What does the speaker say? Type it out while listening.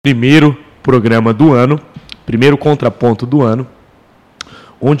Primeiro programa do ano, primeiro contraponto do ano,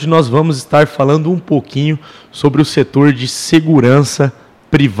 onde nós vamos estar falando um pouquinho sobre o setor de segurança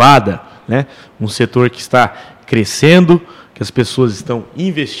privada, né? Um setor que está crescendo, que as pessoas estão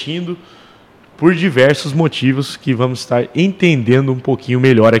investindo por diversos motivos que vamos estar entendendo um pouquinho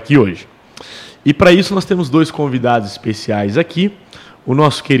melhor aqui hoje. E para isso nós temos dois convidados especiais aqui, o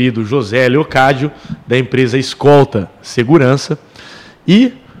nosso querido José Leocadio, da empresa Scouta, Segurança,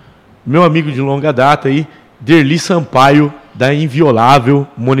 e meu amigo de longa data aí, Derli Sampaio, da Inviolável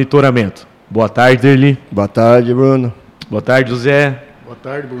Monitoramento. Boa tarde, Derli. Boa tarde, Bruno. Boa tarde, José. Boa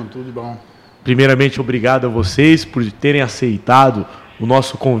tarde, Bruno. Tudo bom? Primeiramente, obrigado a vocês por terem aceitado o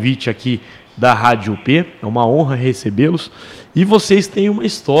nosso convite aqui da Rádio UP. É uma honra recebê-los. E vocês têm uma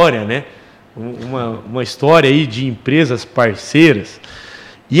história, né? Uma história aí de empresas parceiras.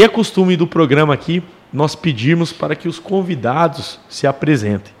 E é costume do programa aqui nós pedirmos para que os convidados se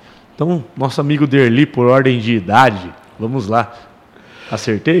apresentem. Então, nosso amigo Derli, por ordem de idade, vamos lá.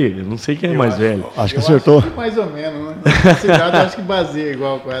 Acertei? Eu não sei quem é mais velho. Acho que acertou. Acho que mais ou menos, né? A cidade acho que baseia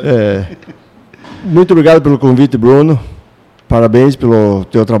igual quase. Muito obrigado pelo convite, Bruno. Parabéns pelo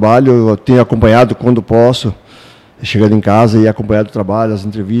teu trabalho. Eu tenho acompanhado quando posso, chegando em casa e acompanhado o trabalho, as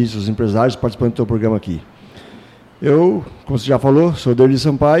entrevistas, os empresários participando do teu programa aqui. Eu, como você já falou, sou Derli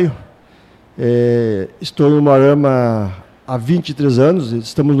Sampaio. Estou em Umuarama há 23 anos,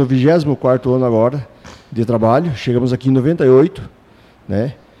 estamos no 24º ano agora de trabalho, chegamos aqui em 98,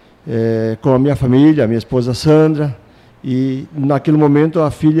 né? Com a minha família, a minha esposa Sandra e naquele momento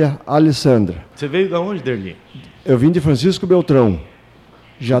a filha Alessandra. Você veio de onde, Derli? Eu vim de Francisco Beltrão,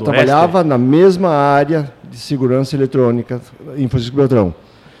 já trabalhava na mesma área de segurança eletrônica em Francisco Beltrão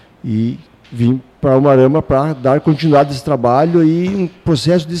e vim para Umuarama para dar continuidade a esse trabalho e um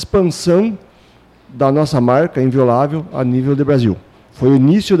processo de expansão da nossa marca Inviolável a nível de Brasil. Foi o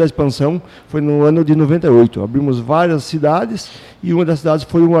início da expansão, foi no ano de 98. Abrimos várias cidades e uma das cidades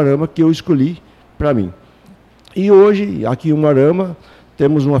foi Umuarama, que eu escolhi para mim. E hoje, aqui em Umuarama,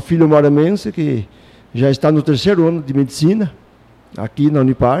 temos uma filha umuaramense que já está no 3º ano de medicina, aqui na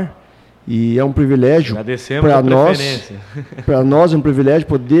Unipar, e é um privilégio para nós. Para nós é um privilégio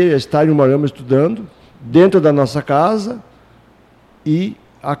poder estar em Umuarama estudando, dentro da nossa casa e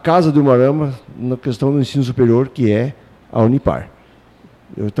a casa do Umuarama na questão do ensino superior, que é a Unipar.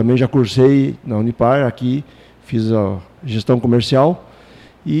 Eu também já cursei na Unipar, aqui fiz a gestão comercial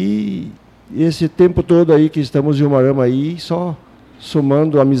e esse tempo todo aí que estamos em Umuarama aí, só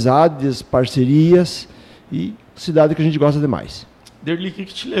somando amizades, parcerias e cidade que a gente gosta demais. Derli, o que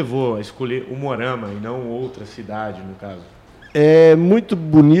te levou a escolher Umuarama e não outra cidade, no caso? É muito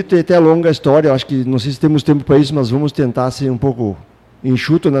bonito e até longa a história. Eu acho que, não sei se temos tempo para isso, mas vamos tentar ser um pouco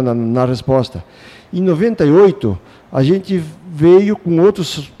enxuto na resposta. Em 98, a gente veio com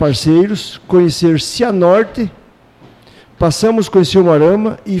outros parceiros conhecer Cianorte, passamos a conhecer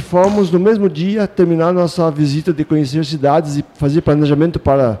Umuarama e fomos no mesmo dia terminar nossa visita de conhecer cidades e fazer planejamento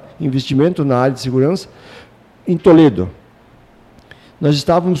para investimento na área de segurança em Toledo. Nós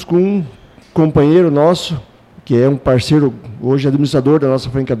estávamos com um companheiro nosso, que é um parceiro, hoje administrador da nossa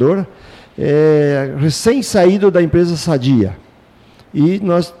franqueadora, recém-saído da empresa Sadia. E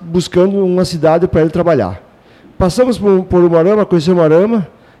nós buscando uma cidade para ele trabalhar. Passamos por Umuarama, conhecemos Umuarama,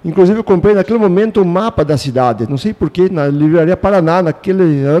 inclusive eu comprei naquele momento o mapa da cidade, não sei porquê, na Livraria Paraná,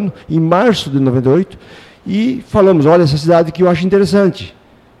 naquele ano, em março de 98, e falamos, olha, essa cidade que eu acho interessante,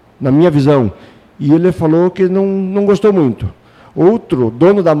 na minha visão. E ele falou que não gostou muito. Outro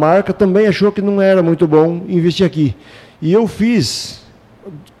dono da marca também achou que não era muito bom investir aqui. E eu fiz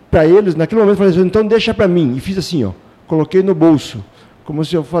para eles, naquele momento, falei assim, então deixa para mim. E fiz assim, ó, coloquei no bolso. Como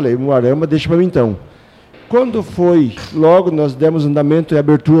se eu falei, Umuarama, deixa para mim então. Quando foi, logo nós demos andamento e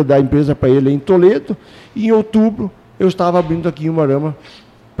abertura da empresa para ele em Toledo, e em outubro eu estava abrindo aqui em Umuarama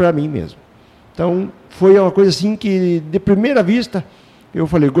para mim mesmo. Então, foi uma coisa assim que, de primeira vista, eu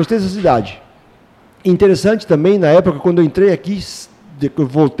falei, gostei dessa cidade. Interessante também, na época, quando eu entrei aqui, eu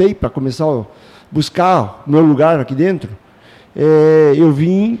voltei para começar a buscar o meu lugar aqui dentro, eu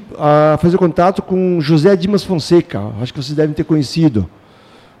vim a fazer contato com José Dimas Fonseca, acho que vocês devem ter conhecido.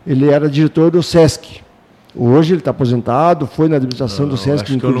 Ele era diretor do SESC. Hoje ele está aposentado, foi na administração do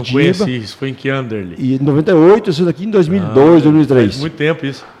SESC em Curitiba. Acho que eu não conheci isso. Foi em que ano, Derli? E em 98, isso daqui em 2002, 2003. Faz muito tempo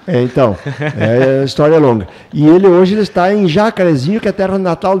isso. Então, a história é longa. E ele está em Jacarezinho, que é a terra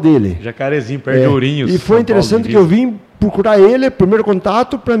natal dele. Jacarezinho, perto de Ourinhos. E foi interessante que eu vim procurar ele, primeiro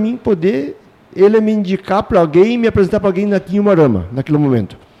contato, para mim poder ele me indicar para alguém, me apresentar para alguém aqui em Umuarama, naquele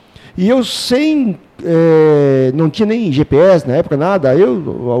momento. E eu não tinha nem GPS na época, nada,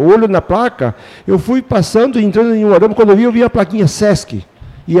 olho na placa, eu fui passando e entrando em Umuarama, quando eu vi a plaquinha SESC.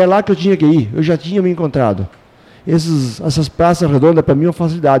 E é lá que eu tinha que ir, eu já tinha me encontrado. Essas praças redondas, para mim, é uma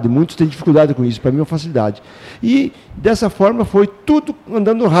facilidade. Muitos têm dificuldade com isso, para mim é uma facilidade. E, dessa forma, foi tudo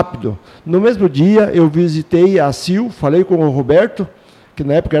andando rápido. No mesmo dia, eu visitei a CIL, falei com o Roberto, que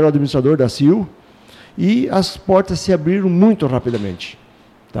na época era o administrador da CIL, e as portas se abriram muito rapidamente.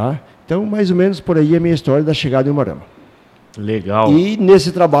 Tá? Então, mais ou menos, por aí é a minha história da chegada em Umuarama. Legal. E,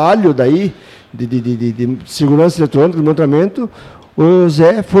 nesse trabalho daí, de segurança eletrônica, de monitoramento, o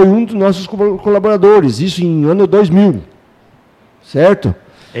Zé foi um dos nossos colaboradores, isso em ano 2000, certo?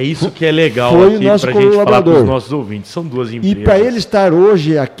 É isso que é legal foi aqui o nosso para a gente falar para colaborador. os nossos ouvintes. São duas empresas. E para ele estar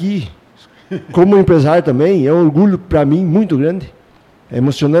hoje aqui, como empresário também, é um orgulho para mim muito grande. É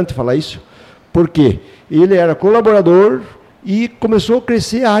emocionante falar isso. Porque ele era colaborador e começou a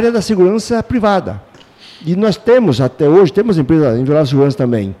crescer a área da segurança privada. E nós temos, até hoje, temos empresa Inviolável Segurança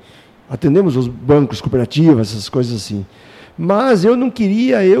também. Atendemos os bancos, cooperativas, essas coisas assim. Mas eu não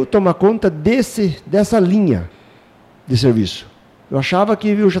queria tomar conta dessa linha de serviço. Eu achava que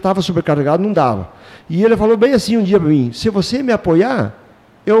eu já estava sobrecarregado, não dava. E ele falou bem assim um dia para mim, se você me apoiar,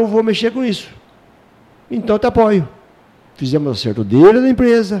 eu vou mexer com isso. Então eu te apoio. Fizemos o acerto dele da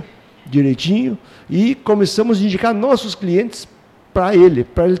empresa, direitinho, e começamos a indicar nossos clientes para ele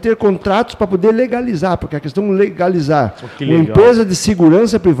ter contratos para poder legalizar, porque a questão de legalizar uma empresa de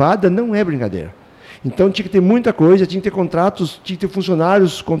segurança privada não é brincadeira. Então tinha que ter muita coisa, tinha que ter contratos, tinha que ter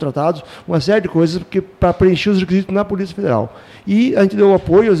funcionários contratados, uma série de coisas para preencher os requisitos na Polícia Federal. E a gente deu o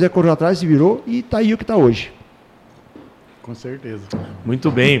apoio, o Zé correu atrás, se virou e está aí o que está hoje. Com certeza.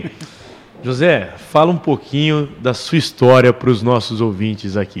 Muito bem. José, fala um pouquinho da sua história para os nossos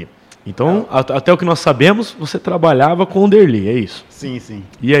ouvintes aqui. Então, até o que nós sabemos, você trabalhava com o Derli, é isso? Sim, sim.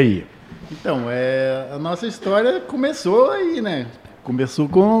 E aí? Então, a nossa história começou aí, né? Começou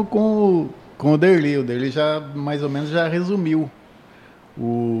com o Derli. O Derli já, mais ou menos, já resumiu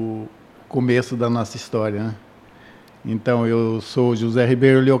o começo da nossa história, né? Então, eu sou José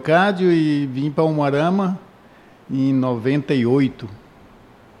Leocadio e vim para Umuarama em 98.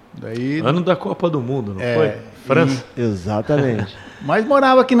 Daí, ano da Copa do Mundo, não foi? França. Exatamente. Mas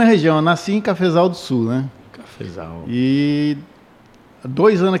morava aqui na região, eu nasci em Cafezal do Sul, né? Cafezal. E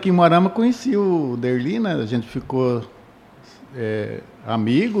 2 anos aqui em Umuarama conheci o Derli, né? A gente ficou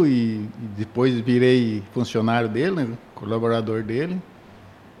amigo e depois virei funcionário dele, né? Colaborador dele.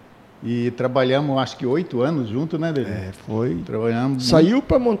 E trabalhamos, acho que 8 anos juntos, né, Derli? Foi. Trabalhamos. Saiu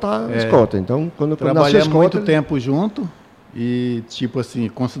para montar a Scouta. Então, quando trabalhamos muito tempo junto e, tipo assim,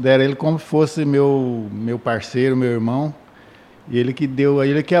 considero ele como se fosse meu parceiro, meu irmão. E ele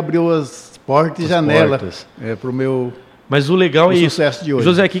que abriu as portas e janelas para o meu. Mas o legal é isso. Sucesso de hoje.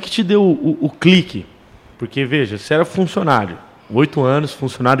 José, o que te deu o clique? Porque, veja, você era funcionário. 8 anos,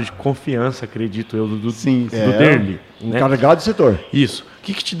 funcionário de confiança, acredito eu, do Derli. Encarregado do setor. Isso. O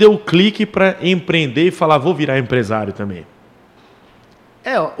que te deu o clique para empreender e falar, vou virar empresário também?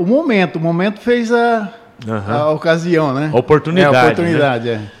 O momento fez a ocasião, né? A oportunidade. A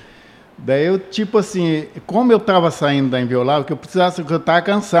oportunidade, Daí eu, tipo assim, como eu estava saindo da Inviolável, que eu estava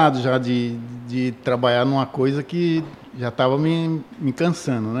cansado já de trabalhar numa coisa que já estava me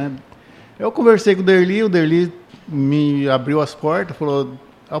cansando, né? Eu conversei com o Derli me abriu as portas, falou,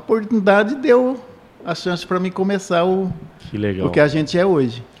 a oportunidade deu a chance para mim começar o que a gente é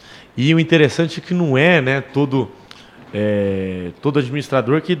hoje. E o interessante é que não é, né, todo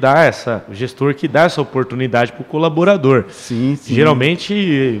administrador que dá o gestor que dá essa oportunidade para o colaborador. Sim.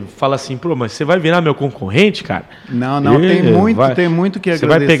 Geralmente fala assim, mas você vai virar meu concorrente, cara? Não, tem muito que agradecer.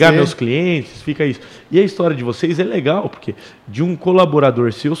 Você vai pegar meus clientes, fica isso. E a história de vocês é legal, porque de um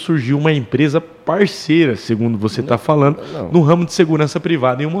colaborador seu surgiu uma empresa parceira, segundo você está falando, no ramo de segurança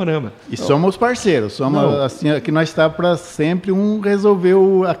privada em Umuarama. E somos parceiros, assim, que nós estamos para sempre resolver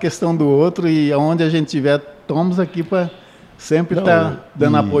a questão do outro e aonde a gente estiver, estamos aqui para sempre estar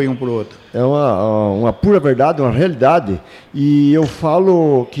dando apoio um para o outro. É uma pura verdade, uma realidade. E eu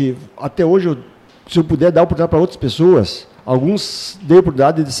falo que até hoje, se eu puder dar oportunidade para outras pessoas, alguns dei a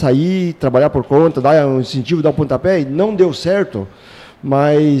oportunidade de sair, trabalhar por conta, dar um incentivo, dar um pontapé, e não deu certo.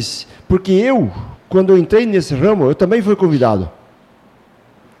 Mas, porque quando eu entrei nesse ramo, eu também fui convidado.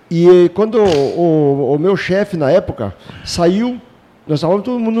 E quando o meu chefe, na época, saiu, nós estávamos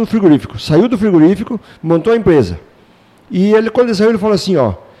todo mundo no frigorífico, saiu do frigorífico, montou a empresa. E quando ele saiu, ele falou assim,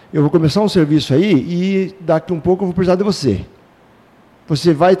 eu vou começar um serviço aí e daqui um pouco eu vou precisar de você.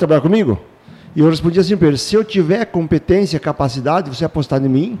 Você vai trabalhar comigo? E eu respondi assim para ele, se eu tiver competência, capacidade, você apostar em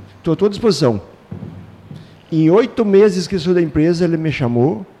mim, estou à tua disposição. Em 8 meses que eu sou da empresa, ele me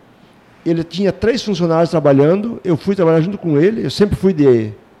chamou, ele tinha 3 funcionários trabalhando, eu fui trabalhar junto com ele, eu sempre fui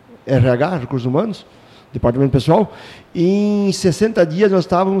de RH, recursos humanos, departamento pessoal. E em 60 dias nós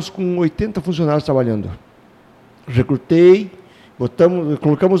estávamos com 80 funcionários trabalhando. Recrutei,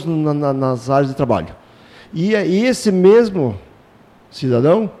 colocamos nas áreas de trabalho. E esse mesmo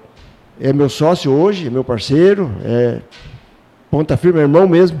cidadão é meu sócio hoje, é meu parceiro, é ponta firme, é irmão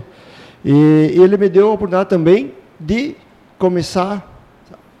mesmo. E ele me deu a oportunidade também de começar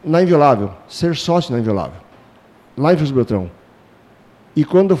na Inviolável, ser sócio na Inviolável, lá em Francisco Beltrão. E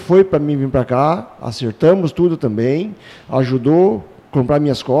quando foi para mim vir para cá, acertamos tudo também, ajudou a comprar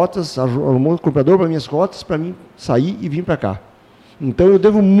minhas cotas, arrumou um comprador para minhas cotas, para mim sair e vir para cá. Então eu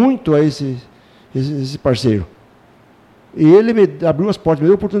devo muito a esse parceiro. E ele me abriu as portas, me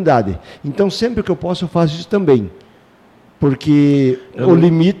deu a oportunidade. Então sempre que eu posso eu faço isso também. Porque o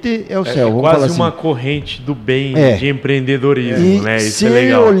limite é o céu. É quase assim, uma corrente do bem de empreendedorismo, né? Isso se é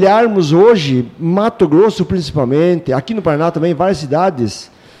legal. olharmos hoje, Mato Grosso principalmente, aqui no Paraná também, várias cidades,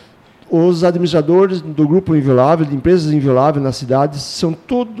 os administradores do grupo Inviolável, de empresas Inviolável nas cidades, são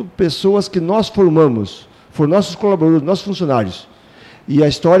tudo pessoas que nós formamos, foram nossos colaboradores, nossos funcionários. E a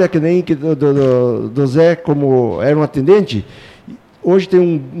história que nem do Zé, como era um atendente, hoje tem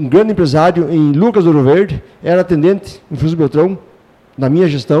um grande empresário em Lucas do Ouro Verde, era atendente em Francisco Beltrão, na minha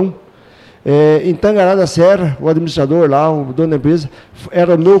gestão. Em Tangará da Serra, o administrador lá, o dono da empresa,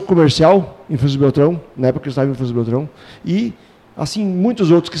 era meu comercial em Francisco Beltrão, na época que eu estava em Francisco Beltrão. E, assim,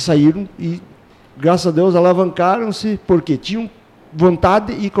 muitos outros que saíram e, graças a Deus, alavancaram-se porque tinham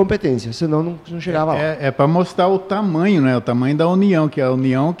vontade e competência, senão não chegava lá. É para mostrar o tamanho, né? O tamanho da união, que é a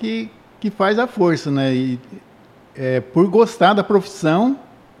união que faz a força, né? E, por gostar da profissão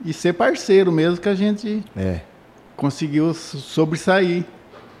e ser parceiro mesmo que a gente conseguiu sobressair.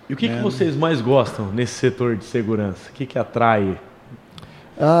 E o que vocês mais gostam nesse setor de segurança? O que atrai?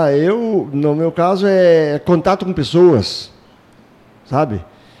 No meu caso, é contato com pessoas, sabe?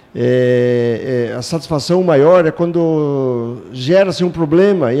 A satisfação maior é quando gera-se um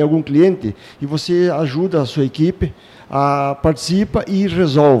problema em algum cliente e você ajuda a sua equipe, participa e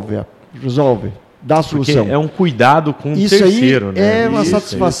resolve, dá a solução. Porque é um cuidado com o isso terceiro, aí né? É uma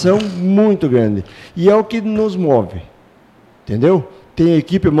satisfação muito grande. E é o que nos move. Entendeu? Tem a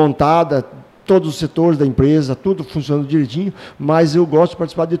equipe montada, todos os setores da empresa, tudo funcionando direitinho, mas eu gosto de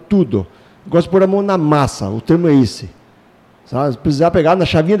participar de tudo. Gosto de pôr a mão na massa, o termo é esse. Sabe? Se precisar pegar na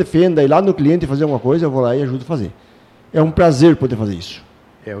chavinha de fenda, ir lá no cliente e fazer alguma coisa, eu vou lá e ajudo a fazer. É um prazer poder fazer isso.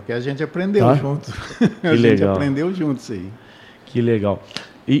 É o que a gente aprendeu junto. Que legal. Aprendeu junto isso aí. Que legal.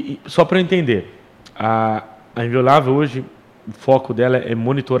 E só para eu entender, a Inviolável hoje, o foco dela é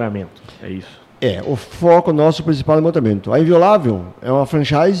monitoramento, é isso? O foco nosso principal é monitoramento. A Inviolável é uma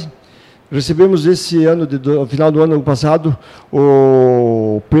franchise. Recebemos esse ano, no final do ano passado,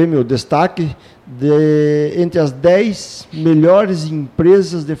 o prêmio Destaque entre as 10 melhores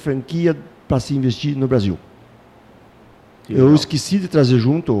empresas de franquia para se investir no Brasil. Eu esqueci de trazer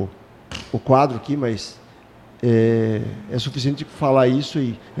junto o quadro aqui, mas é suficiente falar isso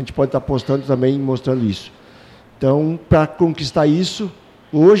e a gente pode estar postando também, mostrando isso. Então, para conquistar isso,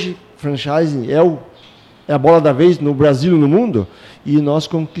 hoje, franchising é a bola da vez no Brasil e no mundo, e nós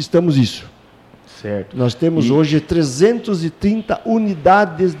conquistamos isso. Certo. Nós temos hoje 330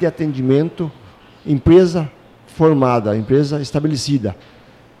 unidades de atendimento, empresa formada, empresa estabelecida,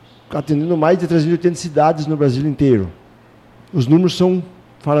 atendendo mais de 380 cidades no Brasil inteiro. Os números são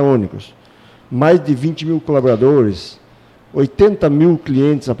faraônicos. Mais de 20 mil colaboradores, 80 mil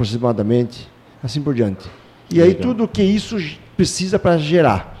clientes aproximadamente, assim por diante. E aí tudo o que isso precisa para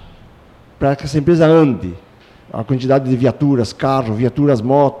gerar, para que essa empresa ande, a quantidade de viaturas, carros, viaturas,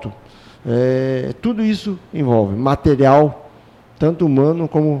 moto, tudo isso envolve material, tanto humano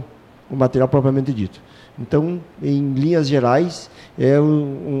como o material propriamente dito. Então, em linhas gerais,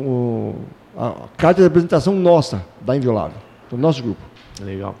 a carta de apresentação nossa, da Inviolável, do nosso grupo.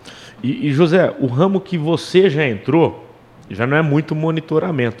 Legal. E José, o ramo que você já entrou, já não é muito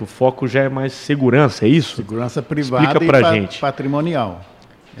monitoramento, o foco já é mais segurança, é isso? Segurança privada. Explica pra gente. Patrimonial.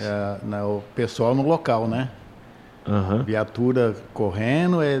 O pessoal no local, né? Uhum. Viatura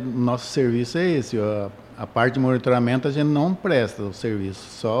correndo, nosso serviço é esse. A parte de monitoramento a gente não presta o serviço,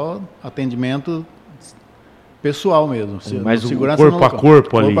 só atendimento pessoal mesmo. Mas o corpo a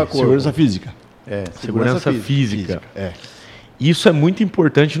corpo ali. Segurança física. Segurança física. Isso é muito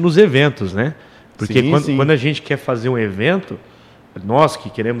importante nos eventos, né? Porque quando a gente quer fazer um evento, nós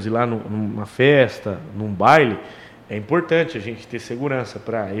que queremos ir lá numa festa, num baile, é importante a gente ter segurança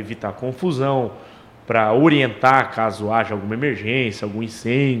para evitar confusão, para orientar caso haja alguma emergência, algum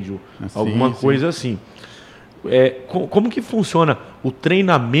incêndio, alguma coisa assim. Como que funciona o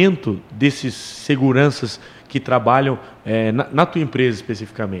treinamento desses seguranças que trabalham na tua empresa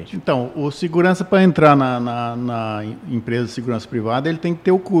especificamente? Então, o segurança, para entrar na empresa de segurança privada, ele tem que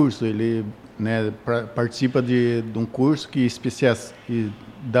ter o curso. Ele, né, participa de um curso que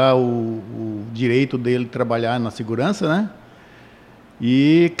dá o direito dele trabalhar na segurança, né?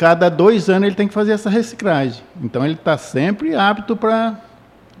 E cada 2 anos ele tem que fazer essa reciclagem. Então, ele está sempre apto para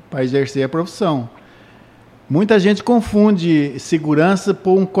exercer a profissão. Muita gente confunde segurança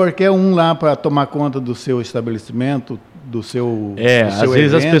por qualquer um lá para tomar conta do seu estabelecimento, do seu às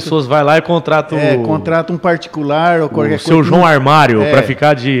vezes as pessoas vão lá e contratam... contrata um particular ou qualquer coisa. O seu João Armário para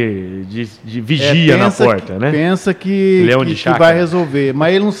ficar de vigia na porta, né? Pensa que vai resolver,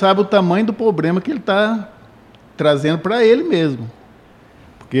 mas ele não sabe o tamanho do problema que ele está trazendo para ele mesmo.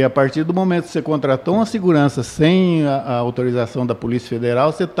 Porque a partir do momento que você contratou uma segurança sem a autorização da Polícia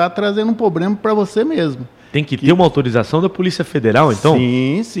Federal, você está trazendo um problema para você mesmo. Tem que ter uma autorização da Polícia Federal, então?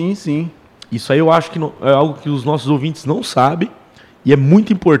 Sim. Isso aí eu acho que é algo que os nossos ouvintes não sabem e é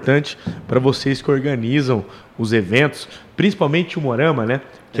muito importante para vocês que organizam os eventos, principalmente o Morama, né?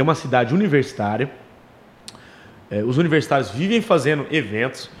 Que é uma cidade universitária. Os universitários vivem fazendo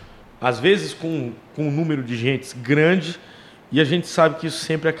eventos, às vezes com um número de gente grande, e a gente sabe que isso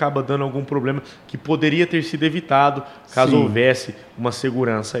sempre acaba dando algum problema que poderia ter sido evitado caso houvesse uma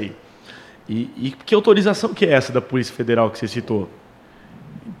segurança aí. E que autorização que é essa da Polícia Federal que você citou?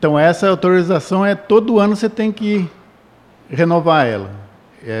 Então, essa autorização todo ano você tem que renovar ela.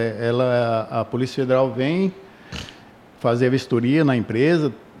 A Polícia Federal vem fazer a vistoria na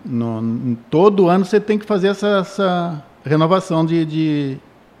empresa. Todo ano você tem que fazer essa renovação de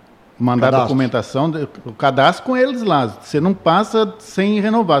mandar documentação, o cadastro com eles lá. Você não passa sem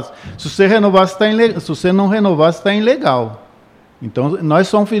renovar. Se você renovar, se você não renovar, você está ilegal. Então, nós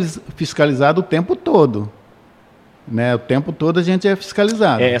somos fiscalizados o tempo todo. Né? O tempo todo a gente é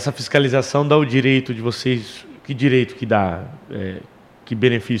fiscalizado. Essa fiscalização dá o direito de vocês... Que direito que dá? Que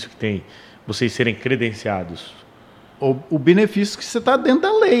benefício que tem vocês serem credenciados? O benefício que você está dentro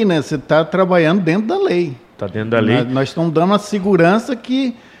da lei, né? Você está trabalhando dentro da lei. Está dentro da lei. Nós estamos dando a segurança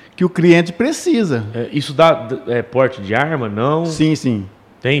que o cliente precisa. Isso dá porte de arma, não? Sim.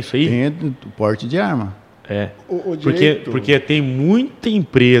 Tem isso aí? Tem porte de arma. Porque tem muita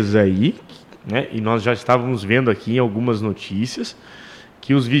empresa aí, né, e nós já estávamos vendo aqui em algumas notícias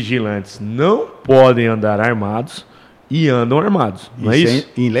que os vigilantes não podem andar armados e andam armados, não é isso?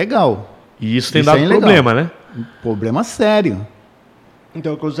 É ilegal. E isso tem dado problema, né? Problema sério.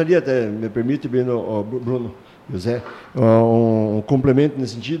 Então, eu gostaria até, me permite, Bruno, José, um complemento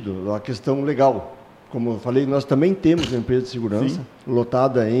nesse sentido, a questão legal. Como eu falei, nós também temos uma empresa de segurança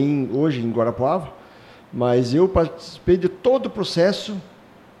lotada hoje em Guarapuava, mas eu participei de todo o processo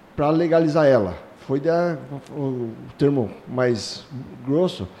para legalizar ela. Foi o termo mais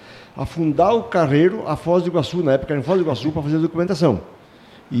grosso, afundar o carreiro a Foz do Iguaçu, na época era em Foz do Iguaçu, para fazer a documentação.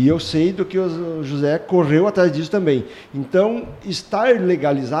 E eu sei do que o José correu atrás disso também. Então, estar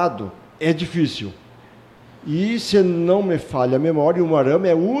legalizado é difícil. E, se não me falha a memória, o Morama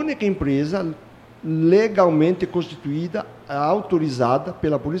é a única empresa legalmente constituída, autorizada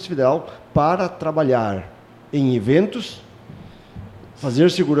pela Polícia Federal para trabalhar em eventos, fazer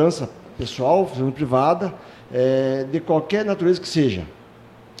segurança pessoal, segurança privada, de qualquer natureza que seja.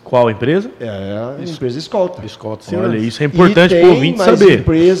 Qual empresa? A empresa Scouta. Olha, isso é importante para o ouvinte saber. Tem mais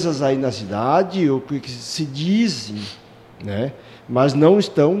empresas aí na cidade, o que se dizem, né, mas não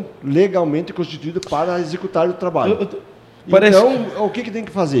estão legalmente constituídas para executar o trabalho. Então, o que tem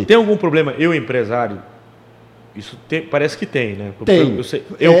que fazer? Tem algum problema, eu empresário? Isso parece que tem, né? Tem.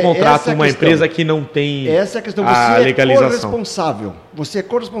 Eu contrato uma empresa que não tem essa é a questão. Você legalização. Corresponsável. Você é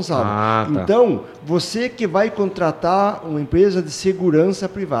corresponsável. Tá. Então, você que vai contratar uma empresa de segurança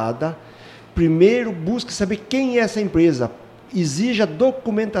privada, primeiro busque saber quem é essa empresa. Exija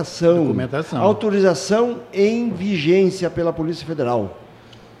documentação. Autorização em vigência pela Polícia Federal,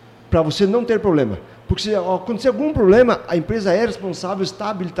 para você não ter problema. Porque se acontecer algum problema, a empresa é responsável, está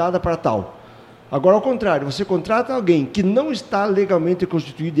habilitada para tal. Agora, ao contrário, você contrata alguém que não está legalmente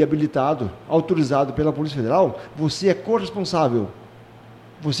constituído e habilitado, autorizado pela Polícia Federal, você é corresponsável.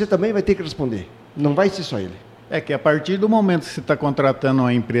 Você também vai ter que responder. Não vai ser só ele. É que a partir do momento que você está contratando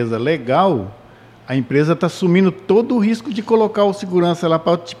uma empresa legal, a empresa está assumindo todo o risco de colocar o segurança lá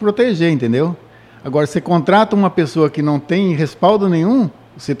para te proteger, entendeu? Agora, você contrata uma pessoa que não tem respaldo nenhum,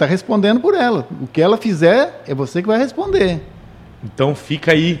 você está respondendo por ela. O que ela fizer, é você que vai responder. Então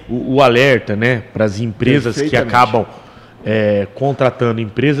fica aí o alerta, né, para as empresas que acabam contratando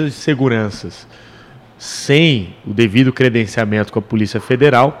empresas de seguranças sem o devido credenciamento com a Polícia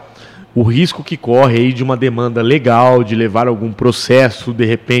Federal, o risco que corre aí de uma demanda legal, de levar algum processo, de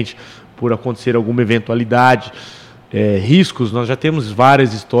repente, por acontecer alguma eventualidade, riscos. Nós já temos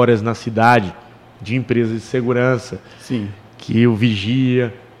várias histórias na cidade de empresas de segurança. Sim. Que o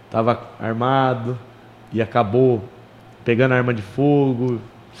vigia estava armado e acabou pegando arma de fogo.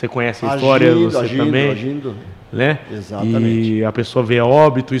 Você conhece a história, você também. Agindo. Né? Exatamente. E a pessoa veio a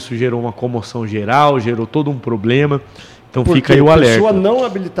óbito, isso gerou uma comoção geral, gerou todo um problema. Então Porque fica aí o alerta. pessoa não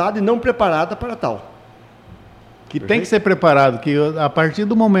habilitada e não preparada para tal. Que tem que ser preparado, que a partir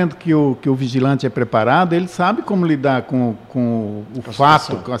do momento que o vigilante é preparado, ele sabe como lidar com o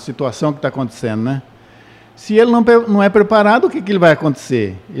fato, com a situação que está acontecendo, né? Se ele não é preparado, o que ele vai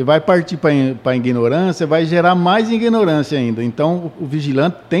acontecer? Ele vai partir para a ignorância, vai gerar mais ignorância ainda. Então, o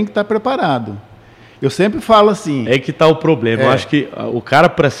vigilante tem que estar preparado. Eu sempre falo assim... É que está o problema. Eu acho que o cara,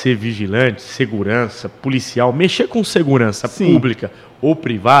 para ser vigilante, segurança, policial, mexer com segurança pública ou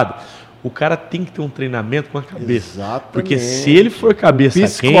privada, o cara tem que ter um treinamento com a cabeça. Exatamente. Porque se ele for cabeça quente...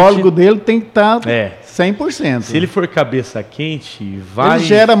 O psicólogo dele tem que estar 100%. Se ele for cabeça quente, vai... Ele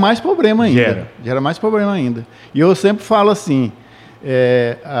gera mais problema ainda. Gera mais problema ainda. E eu sempre falo assim,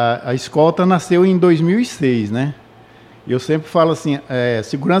 a Scouta nasceu em 2006, né? Eu sempre falo assim,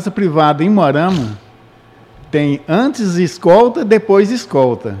 segurança privada em Moarama tem antes Scouta, depois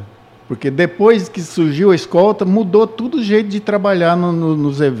Scouta. Porque depois que surgiu a Scouta, mudou tudo o jeito de trabalhar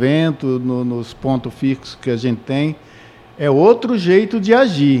nos eventos, nos pontos fixos que a gente tem. É outro jeito de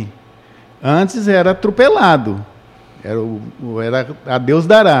agir. Antes era atropelado. Era a Deus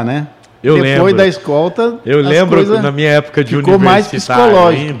dará, né? Depois da Scouta, eu lembro que na minha época de universitário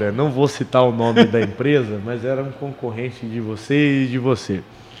ainda, não vou citar o nome da empresa, mas era um concorrente de você e de você.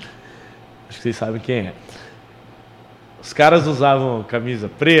 Acho que vocês sabem quem é. Os caras usavam camisa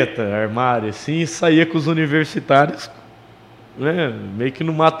preta, armário assim, e saía com os universitários, né, meio que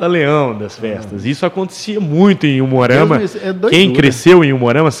no mata-leão das festas. Isso acontecia muito em Umuarama. Quem cresceu em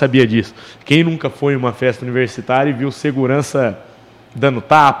Umuarama sabia disso. Quem nunca foi em uma festa universitária e viu segurança dando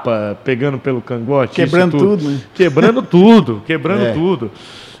tapa, pegando pelo cangote, quebrando tudo, né? Quebrando tudo.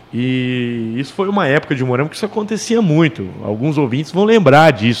 E isso foi uma época de Umuarama que isso acontecia muito. Alguns ouvintes vão lembrar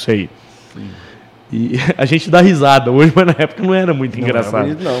disso aí. Sim. E a gente dá risada hoje, mas na época não era muito engraçado.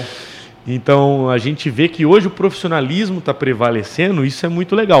 Não era bonito, não. Então, a gente vê que hoje o profissionalismo está prevalecendo, isso é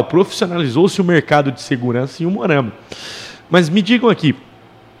muito legal. Profissionalizou-se o mercado de segurança em Umuarama. Mas me digam aqui,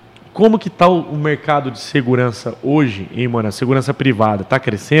 como que está o mercado de segurança hoje em Umuarama? Segurança privada está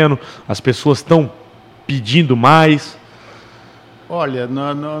crescendo? As pessoas estão pedindo mais? Olha,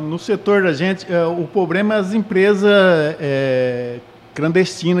 no setor da gente, o problema é as empresas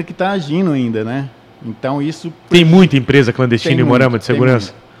clandestinas que estão agindo ainda, né? Então isso... Tem muita empresa clandestina em Umuarama de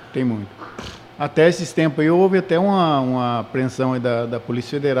segurança? Tem muito. Até esses tempos aí houve até uma apreensão aí da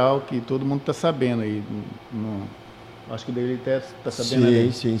Polícia Federal, que todo mundo está sabendo aí. Acho que o Derli até está sabendo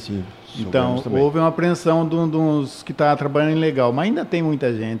aí. Sim. Então, houve uma apreensão de uns que estavam trabalhando ilegal, mas ainda tem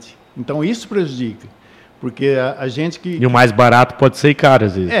muita gente. Então isso prejudica. Porque a gente que... E o mais barato pode ser caro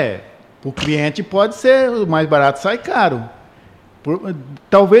às vezes. O cliente pode ser, o mais barato sai caro.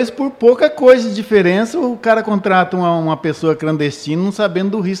 Talvez por pouca coisa de diferença o cara contrata uma pessoa clandestina não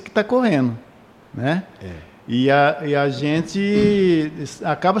sabendo do risco que está correndo, né? E a gente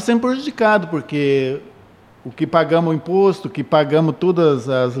acaba sendo prejudicado, porque o que pagamos o imposto, o que pagamos todas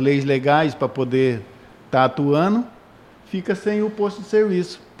as leis legais para poder estar atuando, fica sem o posto de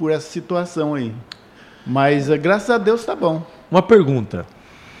serviço por essa situação aí. Mas graças a Deus está bom. Uma pergunta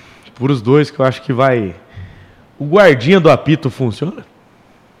para os dois que eu acho que vai... O guardinha do apito funciona?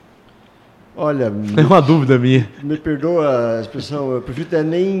 Olha... É uma dúvida minha. Me perdoa a expressão, eu prefiro até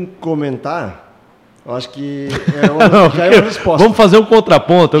nem comentar. Eu acho que já é uma resposta. Vamos fazer um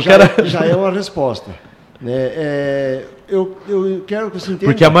contraponto. Já é uma resposta. Né? Eu quero que você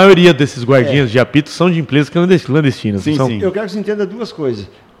entenda... Porque a maioria desses guardinhas de apito são de empresas clandestinas. Sim. Eu quero que você entenda duas coisas.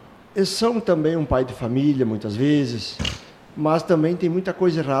 Eles são também um pai de família, muitas vezes, mas também tem muita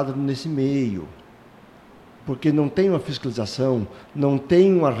coisa errada nesse meio. Porque não tem uma fiscalização, não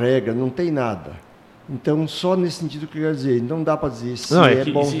tem uma regra, não tem nada. Então, só nesse sentido que eu quero dizer, não dá para dizer se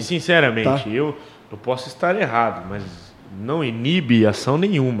bom... Sinceramente, tá? eu posso estar errado, mas não inibe ação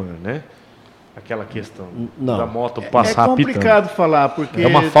nenhuma, né? Aquela questão da moto passar apitando. É complicado falar, porque... É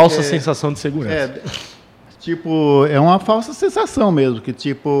uma falsa sensação de segurança. É uma falsa sensação mesmo, que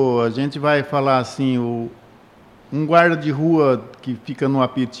tipo, a gente vai falar assim, um guarda de rua que fica no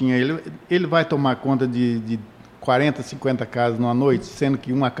apitinho, ele vai tomar conta de 40, 50 casas numa noite, sendo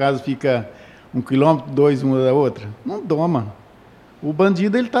que uma casa fica 1 quilômetro, 2 uma da outra? Não toma. O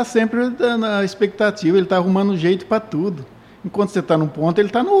bandido ele está sempre na expectativa, ele está arrumando um jeito para tudo. Enquanto você está num ponto, ele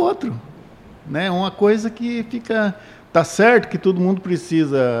está no outro. Né? Uma coisa que fica tá certo que todo mundo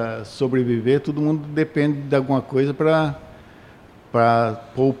precisa sobreviver, todo mundo depende de alguma coisa para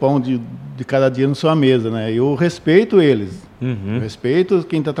pôr o pão de cada dia na sua mesa, né? Eu respeito eles, eu respeito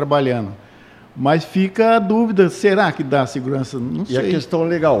quem está trabalhando, mas fica a dúvida, será que dá segurança? Não sei. E a questão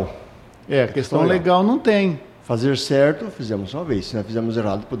legal? A questão legal não tem. Fazer certo, fizemos uma vez. Se nós fizemos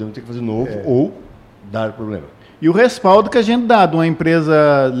errado, podemos ter que fazer novo ou dar problema. E o respaldo que a gente dá de uma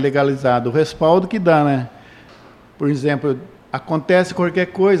empresa legalizada, o respaldo que dá, né? Por exemplo, acontece qualquer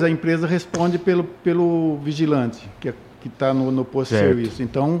coisa, a empresa responde pelo vigilante, que está no posto de serviço.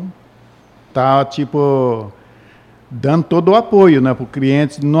 Então, tá tipo dando todo o apoio, né, para o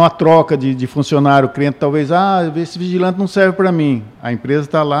cliente, numa troca de funcionário. O cliente talvez, esse vigilante não serve para mim. A empresa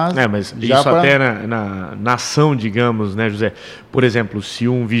está lá. Mas isso até na ação, digamos, né, José? Por exemplo, se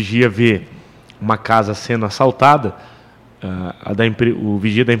um vigia vê uma casa sendo assaltada, o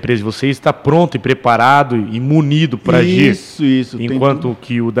vigia da empresa de vocês está pronto e preparado e munido para agir. Isso. Enquanto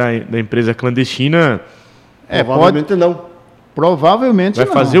que o da empresa clandestina... Provavelmente não. Provavelmente vai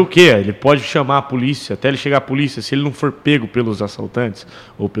não. fazer o quê? Ele pode chamar a polícia, até ele chegar à polícia, se ele não for pego pelos assaltantes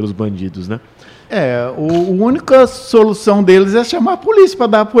ou pelos bandidos, né? A única solução deles é chamar a polícia para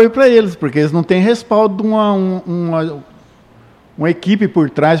dar apoio para eles, porque eles não têm respaldo de uma equipe por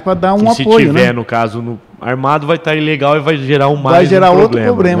trás para dar um apoio. Se tiver, né? No caso, armado, vai estar ilegal e vai gerar outro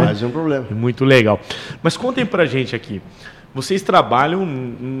problema. Mais um problema. Muito legal. Mas contem pra gente aqui, vocês trabalham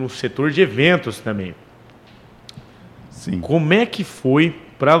no setor de eventos também. Sim. Como é que foi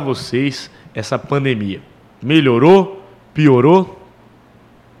para vocês essa pandemia? Melhorou? Piorou?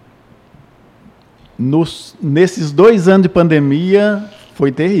 Nesses 2 anos de pandemia,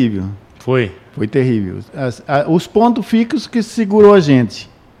 foi terrível. Foi terrível. Os pontos fixos que segurou a gente.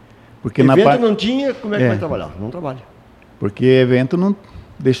 Porque evento não tinha, como é que vai trabalhar? Não trabalha. Porque evento não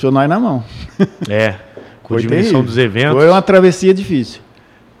deixou nós na mão. Com a diminuição dos eventos. Foi uma travessia difícil.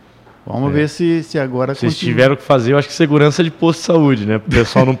 Vamos ver se agora... Vocês tiveram que fazer, eu acho que segurança de posto de saúde, né? Para o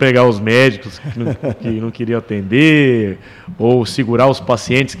pessoal não pegar os médicos que não queriam atender, ou segurar os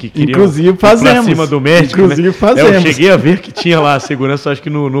pacientes que queriam ir para cima do médico. Inclusive fazemos. Eu cheguei a ver que tinha lá a segurança, acho que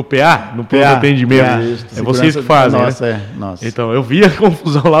no PA, no plano de atendimento. É vocês que fazem, né? Nossa. Então, eu vi a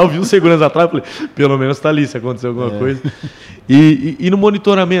confusão lá, eu vi o segurança atrás, falei, pelo menos está ali, se acontecer alguma coisa. E no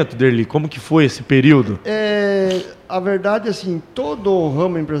monitoramento, Derli, como que foi esse período? A verdade, assim, todo o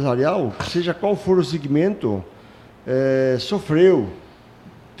ramo empresarial, seja qual for o segmento, sofreu,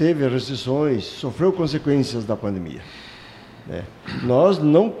 teve restrições, sofreu consequências da pandemia. Nós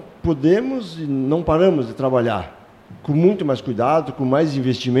não podemos e não paramos de trabalhar com muito mais cuidado, com mais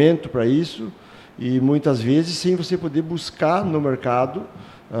investimento para isso, e muitas vezes sem você poder buscar no mercado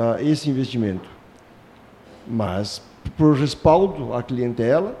esse investimento. Mas, por respaldo à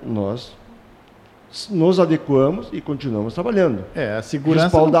clientela, nós nos adequamos e continuamos trabalhando. A segurança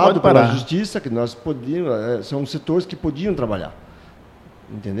respaldado não pode parar. pela justiça, que nós podíamos, são setores que podiam trabalhar.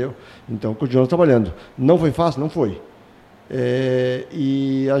 Entendeu? Então, continuamos trabalhando. Não foi fácil? Não foi.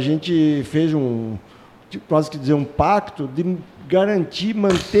 E a gente fez quase que dizer, um pacto de garantir,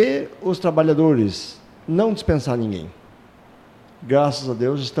 manter os trabalhadores, não dispensar ninguém. Graças a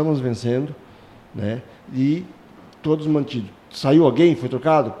Deus, estamos vencendo, né? E todos mantidos. Saiu alguém, foi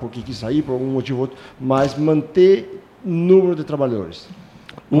trocado, porque quis sair, por algum motivo ou outro, mas manter número de trabalhadores.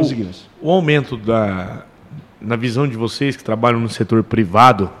 Conseguimos. O aumento na visão de vocês que trabalham no setor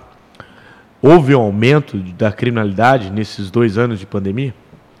privado, houve um aumento da criminalidade nesses 2 anos de pandemia?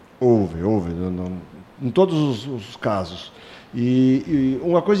 Houve. Em todos os casos. E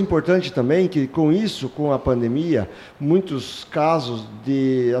uma coisa importante também, que com isso, com a pandemia, muitos casos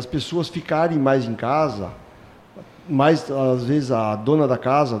de as pessoas ficarem mais em casa, mais às vezes a dona da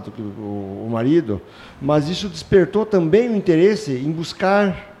casa do que o marido, mas isso despertou também o interesse em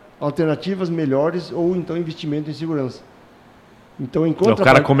buscar alternativas melhores ou então investimento em segurança. Então, o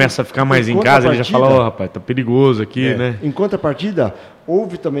cara começa a ficar mais em casa, ele já fala, rapaz, tá perigoso aqui, né? Em contrapartida,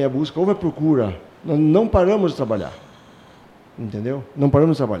 houve também a busca, houve a procura. Nós não paramos de trabalhar. Entendeu? Não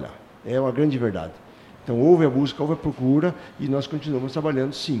paramos de trabalhar. É uma grande verdade. Então, houve a busca, houve a procura e nós continuamos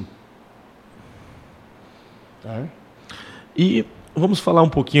trabalhando, sim. Tá? E vamos falar um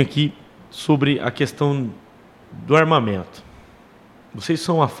pouquinho aqui sobre a questão do armamento. Vocês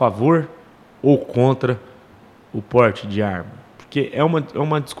são a favor ou contra o porte de arma? Porque é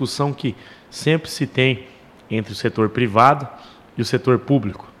uma discussão que sempre se tem entre o setor privado e o setor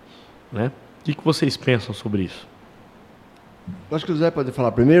público, né? O que vocês pensam sobre isso? Acho que o Zé pode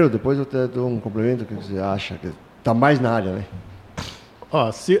falar primeiro, depois eu até dou um complemento que você acha que está mais na área, né?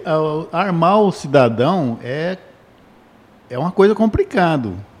 Armar o cidadão é uma coisa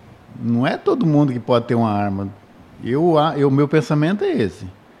complicada. Não é todo mundo que pode ter uma arma. Meu pensamento é esse.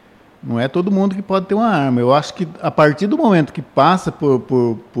 Não é todo mundo que pode ter uma arma. Eu acho que a partir do momento que passa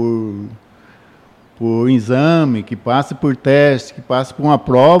por exame, que passa por teste, que passa por uma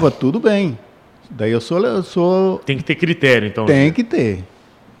prova, tudo bem. Daí eu sou... Tem que ter critério, então. Tem que ter.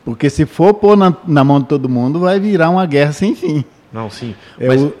 Porque se for pôr na mão de todo mundo, vai virar uma guerra sem fim. Não, sim.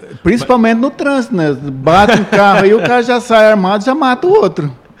 Principalmente no trânsito, né? Bate um carro aí, o cara já sai armado, já mata o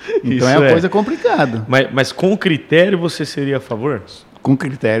outro. Então é uma coisa complicada. Mas com critério você seria a favor? Com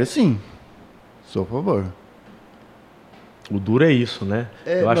critério, sim. Sou a favor. O duro é isso, né?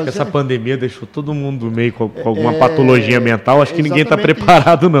 Eu acho que essa pandemia deixou todo mundo meio com alguma patologia mental. Acho que ninguém está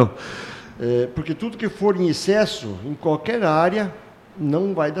preparado, não. Porque tudo que for em excesso, em qualquer área,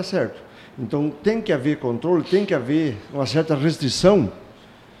 não vai dar certo. Então, tem que haver controle, tem que haver uma certa restrição.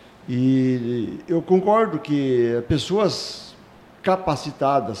 E eu concordo que pessoas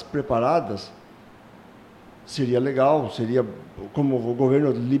capacitadas, preparadas, seria legal, seria como o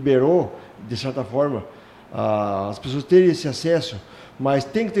governo liberou, de certa forma, as pessoas terem esse acesso, mas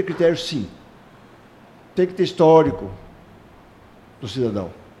tem que ter critério, sim. Tem que ter histórico do cidadão.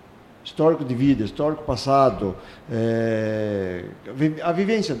 Histórico de vida, histórico passado, a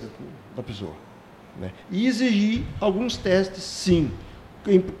vivência da pessoa. Né? E exigir alguns testes, sim,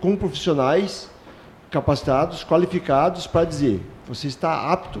 com profissionais capacitados, qualificados, para dizer, você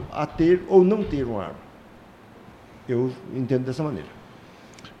está apto a ter ou não ter uma arma. Eu entendo dessa maneira.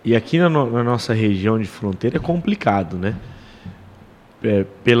 E aqui na nossa região de fronteira é complicado, né?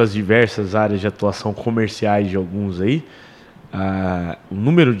 Pelas diversas áreas de atuação comerciais de alguns aí, o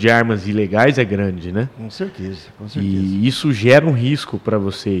número de armas ilegais é grande, né? Com certeza, com certeza. E isso gera um risco para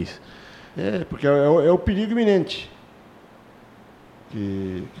vocês. Porque é o perigo iminente.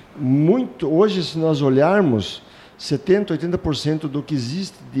 Hoje, se nós olharmos, 70%, 80% do que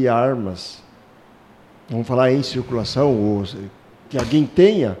existe de armas, vamos falar em circulação, ou que alguém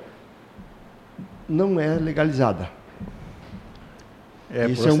tenha, não é legalizada.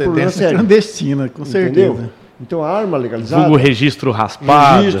 Isso é um problema sério. Clandestina, com certeza. Entendeu? Então, a arma legalizada... Vulgo registro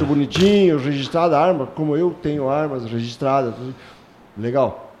raspado. Registro bonitinho, registrada a arma, como eu tenho armas registradas. Tudo,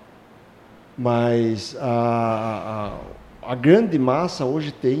 legal. Mas a grande massa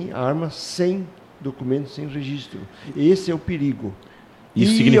hoje tem armas sem documento, sem registro. Esse é o perigo.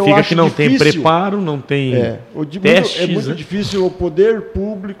 Isso significa que não tem preparo, não tem testes. É muito difícil o poder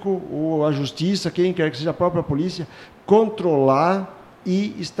público, ou a justiça, quem quer que seja, a própria polícia, controlar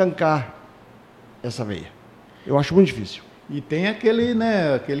e estancar essa veia. Eu acho muito difícil. E tem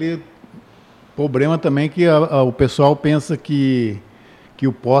aquele problema também que o pessoal pensa que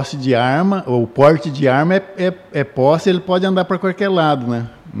o posse de arma, ou o porte de arma é posse, ele pode andar para qualquer lado, né?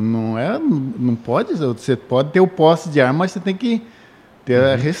 Não pode, você pode ter o posse de arma, mas você tem que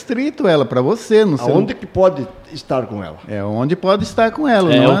ter restrito ela para você. Aonde que pode estar com ela? Onde pode estar com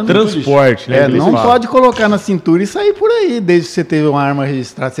ela. O transporte, né? Não pode colocar na cintura e sair por aí, desde que você teve uma arma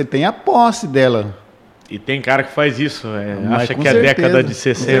registrada, você tem a posse dela. E tem cara que faz isso, acha que é a década de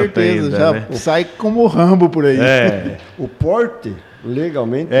 60 ainda, já né? sai como Rambo por aí. O porte,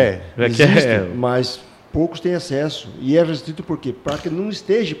 legalmente, existe, mas poucos têm acesso. E é restrito por quê? Para que não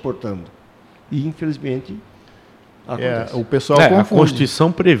esteja portando. E, infelizmente, acontece. O pessoal confunde. A Constituição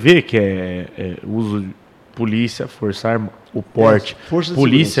prevê que uso de polícia, força armada, o porte,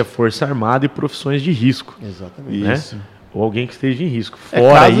 polícia, força armada e profissões de risco. Exatamente. Né? Isso. Ou alguém que esteja em risco.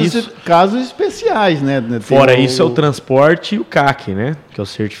 Fora casos especiais, né? Fora isso é o transporte e o CAC, né? Que é o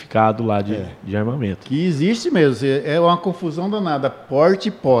certificado lá de armamento. Que existe mesmo. É uma confusão danada. Porte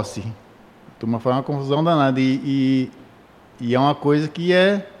e posse. A turma faz uma confusão danada. E é uma coisa que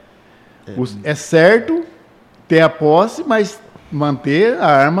é certo ter a posse, mas manter a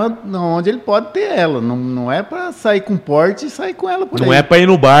arma onde ele pode ter ela. Não é para sair com porte e sair com ela por aí. Não é para ir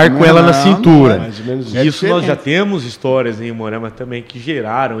no bar com ela na cintura. Mais ou menos isso nós já temos histórias em Morama também que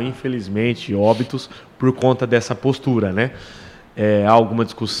geraram, infelizmente, óbitos por conta dessa postura, né? Há alguma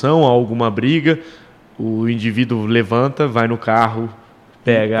discussão, há alguma briga, o indivíduo levanta, vai no carro,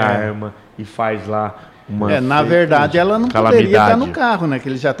 pega a arma e faz lá uma... na verdade, ela não poderia estar no carro, né? Que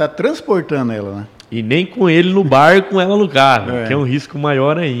ele já está transportando ela, né? E nem com ele no bar e com ela no carro, que é um risco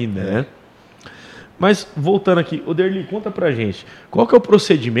maior ainda, né? Mas, voltando aqui, Derli, conta pra gente, qual que é o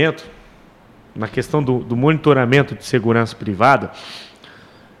procedimento na questão do monitoramento de segurança privada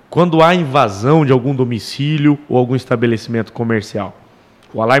quando há invasão de algum domicílio ou algum estabelecimento comercial?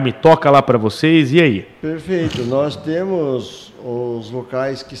 O alarme toca lá para vocês, e aí? Perfeito, nós temos os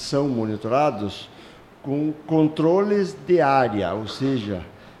locais que são monitorados com controles de área, ou seja...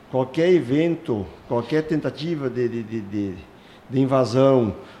 Qualquer evento, qualquer tentativa de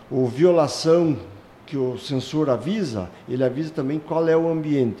invasão ou violação que o sensor avisa, ele avisa também qual é o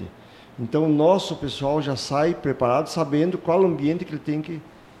ambiente. Então, o nosso pessoal já sai preparado, sabendo qual ambiente que ele tem que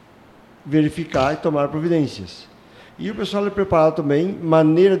verificar e tomar providências. E o pessoal é preparado também,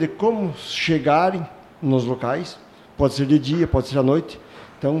 maneira de como chegarem nos locais, pode ser de dia, pode ser à noite.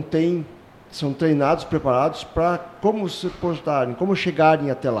 Então, são treinados, preparados para como se portarem, como chegarem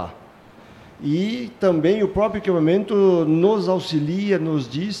até lá. E também o próprio equipamento nos auxilia, nos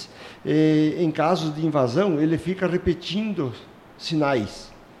diz, em casos de invasão, ele fica repetindo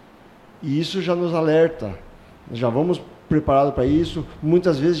sinais. E isso já nos alerta. Já vamos preparados para isso.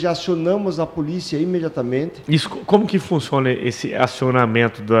 Muitas vezes já acionamos a polícia imediatamente. Isso, como que funciona esse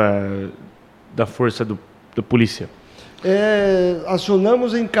acionamento da força da polícia?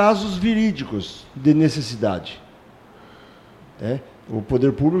 Acionamos em casos verídicos de necessidade. O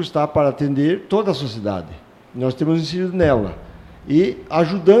poder público está para atender toda a sociedade. Nós temos inserido nela. E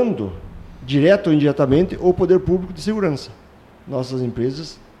ajudando, direto ou indiretamente, o poder público de segurança. Nossas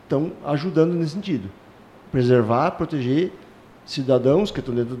empresas estão ajudando nesse sentido. Preservar, proteger cidadãos que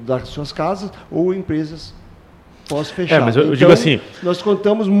estão dentro das suas casas ou empresas pós-fechadas. Mas eu digo assim... Nós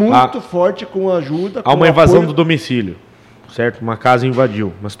contamos muito forte com a ajuda... Há uma invasão do domicílio, certo? Uma casa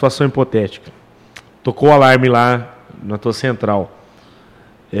invadiu, uma situação hipotética. Tocou o alarme lá na tua central.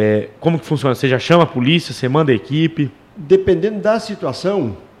 Como que funciona? Você já chama a polícia, você manda a equipe? Dependendo da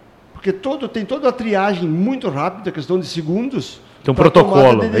situação, porque tem toda a triagem muito rápida, questão de segundos... Tem um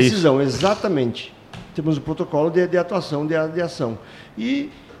protocolo, de decisão, é isso? Exatamente. Temos um protocolo de atuação, de ação. E,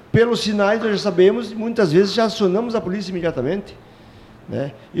 pelos sinais, nós já sabemos, e muitas vezes já acionamos a polícia imediatamente.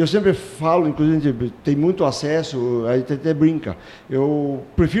 Né? E eu sempre falo, inclusive, tem muito acesso, a gente até brinca. Eu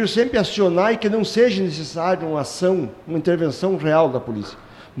prefiro sempre acionar e que não seja necessário uma ação, uma intervenção real da polícia.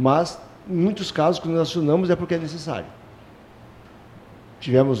 Mas, em muitos casos, quando nós acionamos, é porque é necessário.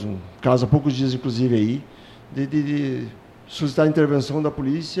 Tivemos um caso há poucos dias, inclusive, aí, de solicitar a intervenção da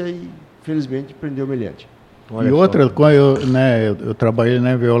polícia e, felizmente, prendeu o meliante. E outra, quando eu trabalhei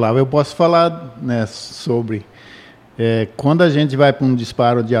na Inviolável, eu posso falar, né, sobre... quando a gente vai para um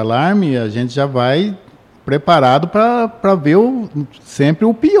disparo de alarme, a gente já vai preparado para ver sempre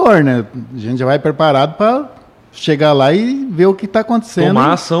o pior, né? A gente já vai preparado para chegar lá e ver o que está acontecendo. Tomar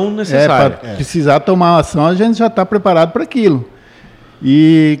a ação necessária. Precisar tomar ação, a gente já está preparado para aquilo.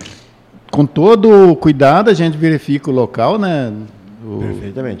 E com todo o cuidado, a gente verifica o local, né?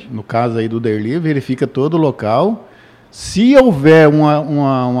 Perfeitamente. No caso aí do Derli, verifica todo o local. Se houver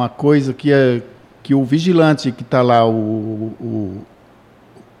uma coisa que o vigilante que está lá,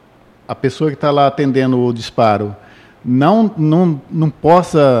 a pessoa que está lá atendendo o disparo, não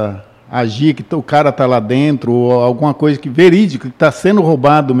possa agir, que o cara está lá dentro, ou alguma coisa que verídico, que está sendo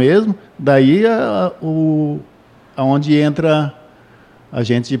roubado mesmo, daí aonde entra... A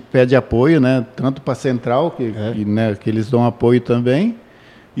gente pede apoio, né, tanto para a central, que eles dão apoio também,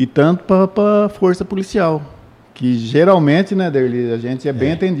 e tanto para a força policial, que geralmente, né, Derli, a gente é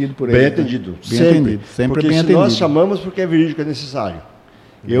bem atendido por eles. Bem atendido. Bem atendido. Sempre porque bem atendido. Nós chamamos porque é verídico, é necessário.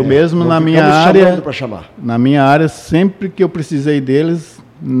 Eu mesmo, na minha área, sempre que eu precisei deles,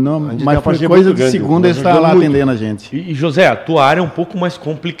 mas foi coisa de segunda eles estavam lá atendendo a gente. E, José, a tua área é um pouco mais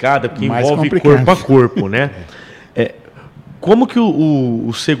complicada, porque envolve corpo a corpo, né? Como que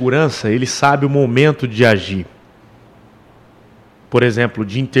o segurança, ele sabe o momento de agir? Por exemplo,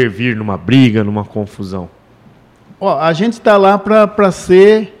 de intervir numa briga, numa confusão. A gente está lá para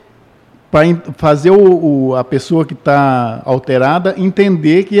fazer a pessoa que está alterada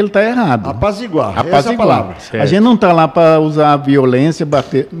entender que ele está errado. Apaziguar. Essa é a palavra. Certo. A gente não está lá para usar a violência,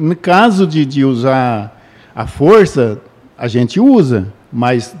 bater. No caso de usar a força, a gente usa,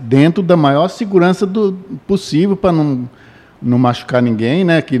 mas dentro da maior segurança possível para não machucar ninguém,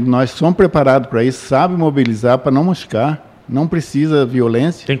 né? Que nós somos preparados para isso, sabe mobilizar para não machucar, não precisa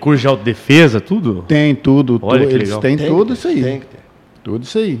violência. Tem curso de autodefesa, tudo? Tem tudo. Eles legal. têm tudo isso aí. Tem que ter. Tudo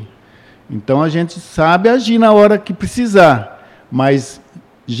isso aí. Então a gente sabe agir na hora que precisar, mas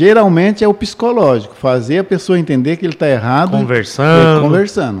geralmente é o psicológico, fazer a pessoa entender que ele está errado.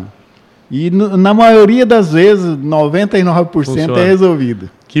 Conversando. E na maioria das vezes, 99% funciona. É resolvido.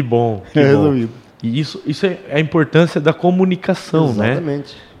 Que bom. Resolvido. E isso é a importância da comunicação, né?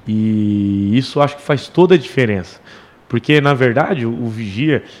 Exatamente. E isso acho que faz toda a diferença. Porque, na verdade, o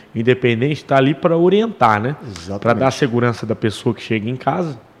vigia, independente, está ali para orientar, né? Para dar a segurança da pessoa que chega em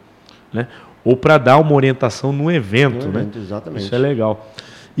casa, né? Ou para dar uma orientação no evento, né? Exatamente. Isso é legal.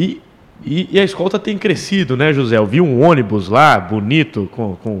 E E a Scouta tem crescido, né, José? Eu vi um ônibus lá, bonito,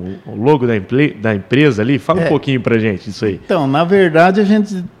 com o logo da empresa ali. Fala um pouquinho pra gente disso aí. Então, na verdade, a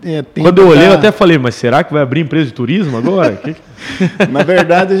gente tenta... Quando eu olhei, eu até falei, mas será que vai abrir empresa de turismo agora? Na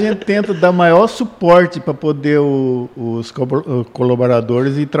verdade, a gente tenta dar maior suporte para poder os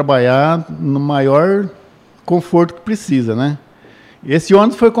colaboradores ir trabalhar no maior conforto que precisa, né? Esse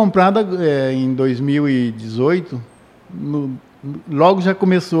ônibus foi comprado em 2018, logo já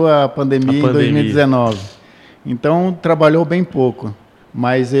começou a pandemia em 2019. Então, trabalhou bem pouco.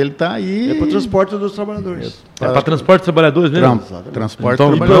 Mas ele está aí... É para o transporte dos trabalhadores. É para transporte dos trabalhadores mesmo? Transporte então,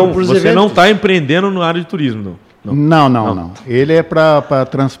 dos trabalhadores. Então, você não está empreendendo na área de turismo, não? Não. Ele é para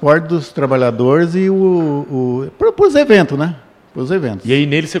transporte dos trabalhadores e para os eventos, né? Para os eventos. E aí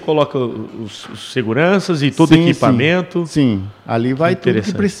nele você coloca os seguranças e todo equipamento? Sim, ali vai tudo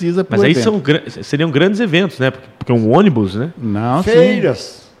que precisa para o evento. Mas aí seriam grandes eventos, né? Porque um ônibus, né? Não,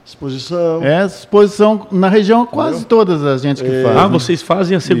 feiras, exposição. Exposição na região, quase todas as gente que faz. Ah, vocês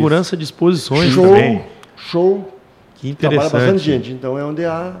fazem a segurança de exposições show, também. Show. Que interessante. Trabalha bastante gente, então é onde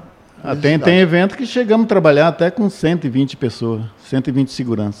há... Tem evento que chegamos a trabalhar até com 120 pessoas, 120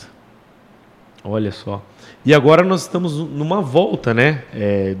 segurança. Olha só. E agora nós estamos numa volta, né,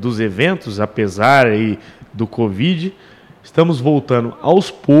 dos eventos, apesar aí do Covid, estamos voltando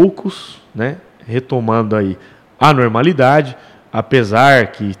aos poucos, né, retomando aí a normalidade, apesar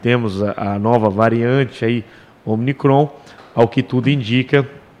que temos a nova variante aí, Omicron, ao que tudo indica,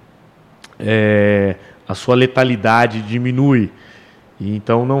 a sua letalidade diminui. E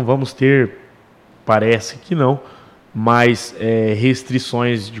então não vamos ter, parece que não, mais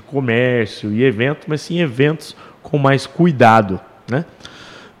restrições de comércio e eventos, mas sim eventos com mais cuidado, né?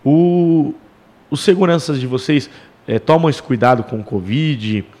 Os seguranças de vocês tomam esse cuidado com o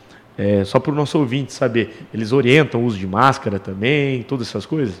Covid? Só para o nosso ouvinte saber, eles orientam o uso de máscara também, todas essas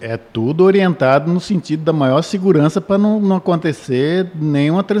coisas? É tudo orientado no sentido da maior segurança para não acontecer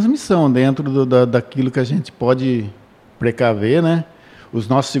nenhuma transmissão dentro daquilo que a gente pode precaver, né? Os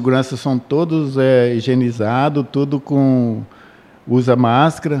nossos seguranças são todos higienizados, tudo usa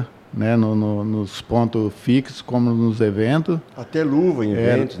máscara, né, nos pontos fixos, como nos eventos. Até luva em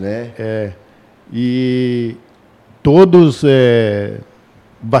eventos, né? E todos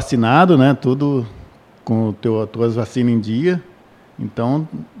vacinados, né? Tudo com tuas vacinas em dia. Então,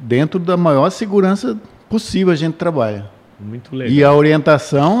 dentro da maior segurança possível a gente trabalha. Muito legal. E a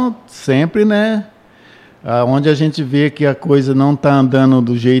orientação sempre, né? Onde a gente vê que a coisa não está andando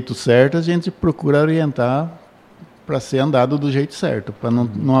do jeito certo, a gente procura orientar para ser andado do jeito certo, para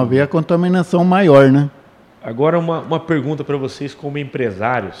não haver a contaminação maior, né? Agora uma pergunta para vocês como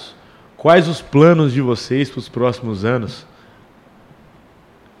empresários. Quais os planos de vocês para os próximos anos?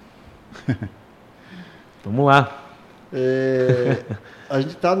 Vamos lá. A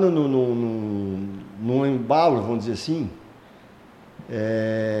gente está num embalo, vamos dizer assim.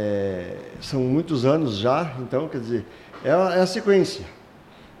 São muitos anos já, então, quer dizer, é a sequência.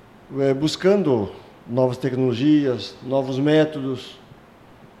 Buscando novas tecnologias, novos métodos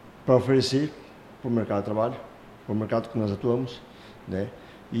para oferecer para o mercado de trabalho, para o mercado que nós atuamos, né?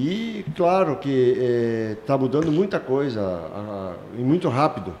 E, claro, que está mudando muita coisa e muito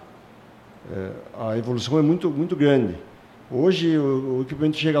rápido. A evolução é muito, muito grande. Hoje, o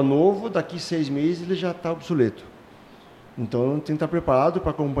equipamento chega novo, daqui 6 meses ele já está obsoleto. Então, tem que estar preparado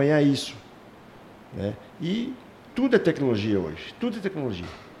para acompanhar isso, né? E tudo é tecnologia hoje, tudo é tecnologia.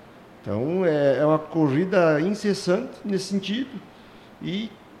 Então, é uma corrida incessante nesse sentido e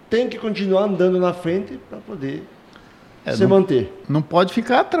tem que continuar andando na frente para poder se manter. Não pode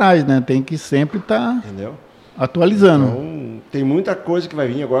ficar atrás, né? Tem que sempre estar atualizando. Então, tem muita coisa que vai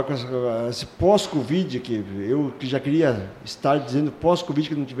vir agora com esse pós-Covid, que eu que já queria estar dizendo pós-Covid,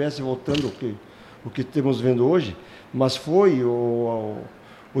 que não estivesse voltando o que estamos vendo hoje, mas foi o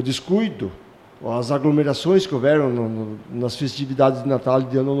descuido, as aglomerações que houveram nas festividades de Natal e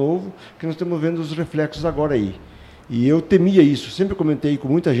de Ano Novo, que nós estamos vendo os reflexos agora aí. E eu temia isso, sempre comentei com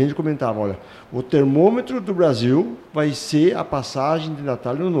muita gente, comentava, olha, o termômetro do Brasil vai ser a passagem de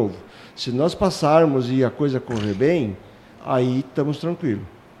Natal e Ano Novo. Se nós passarmos e a coisa correr bem, aí estamos tranquilos.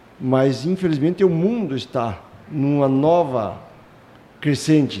 Mas, infelizmente, o mundo está numa nova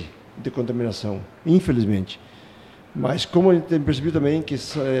crescente de contaminação, infelizmente. Mas como a gente tem percebido também que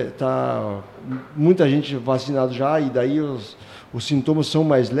está muita gente vacinada já e daí os sintomas são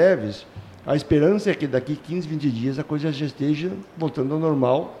mais leves, a esperança é que daqui 15, 20 dias a coisa já esteja voltando ao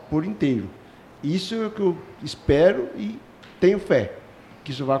normal por inteiro. Isso é o que eu espero e tenho fé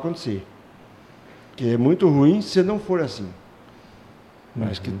que isso vai acontecer. Que é muito ruim se não for assim.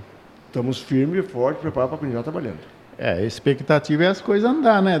 Mas que estamos firmes e fortes, preparados para continuar trabalhando. A expectativa é as coisas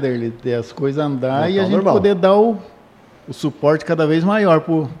andar, né, Derli? As coisas andar e a gente normal. poder dar o suporte cada vez maior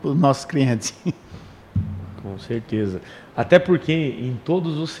para os nossos clientes. Com certeza. Até porque em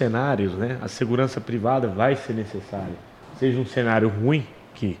todos os cenários, né, a segurança privada vai ser necessária. Seja um cenário ruim,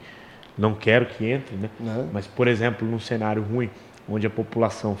 que não quero que entre, né? Mas, por exemplo, num cenário ruim, onde a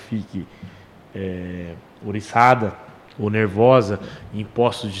população fique oriçada ou nervosa em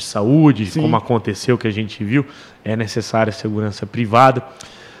postos de saúde, Sim. como aconteceu que a gente viu, é necessária a segurança privada.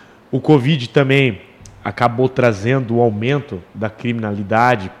 O Covid também acabou trazendo o aumento da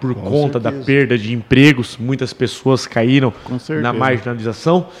criminalidade por conta da perda de empregos. Muitas pessoas caíram na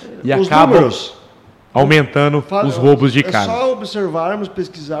marginalização e acabam aumentando os roubos de casa. É só observarmos,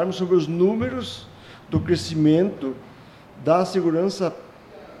 pesquisarmos sobre os números do crescimento da segurança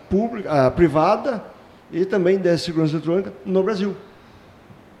pública, privada e também da segurança eletrônica no Brasil.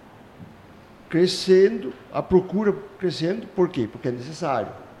 Crescendo, a procura crescendo, por quê? Porque é necessário.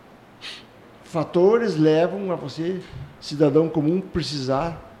 Fatores levam a você, cidadão comum,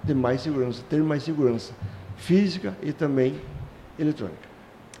 precisar de mais segurança, ter mais segurança física e também eletrônica.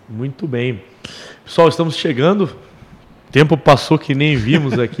 Muito bem. Pessoal, estamos chegando, o tempo passou que nem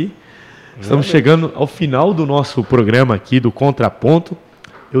vimos aqui, estamos chegando ao final do nosso programa aqui do Contraponto.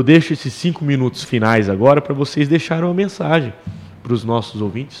 Eu deixo esses 5 minutos finais agora para vocês deixarem uma mensagem para os nossos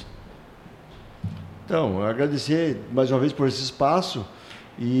ouvintes. Então, agradecer mais uma vez por esse espaço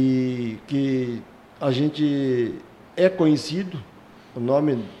e que a gente é conhecido, o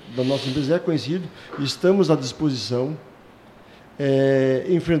nome da nossa empresa é conhecido, estamos à disposição,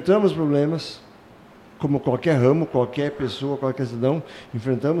 enfrentamos problemas, como qualquer ramo, qualquer pessoa, qualquer cidadão,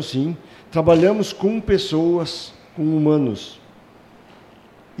 enfrentamos sim, trabalhamos com pessoas, com humanos,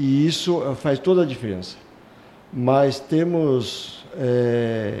 e isso faz toda a diferença. Mas temos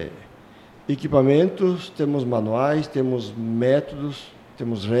equipamentos, temos manuais, temos métodos,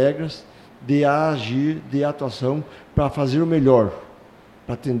 temos regras de agir, de atuação para fazer o melhor,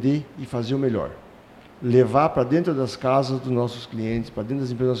 para atender e fazer o melhor. Levar para dentro das casas dos nossos clientes, para dentro das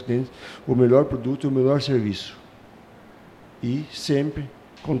empresas dos nossos clientes, o melhor produto e o melhor serviço. E sempre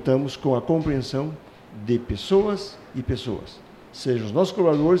contamos com a compreensão de pessoas e pessoas, sejam os nossos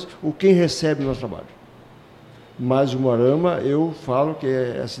colaboradores ou quem recebe o nosso trabalho. Mas o Moarama, eu falo que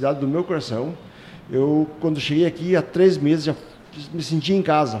é a cidade do meu coração. Eu, quando cheguei aqui, há 3 meses, já me senti em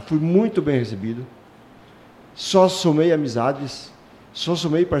casa, fui muito bem recebido. Só somei amizades, só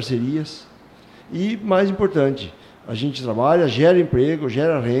somei parcerias. E, mais importante, a gente trabalha, gera emprego,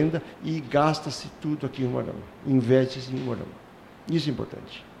 gera renda e gasta-se tudo aqui em Moarama. Investe-se em Moarama. Isso é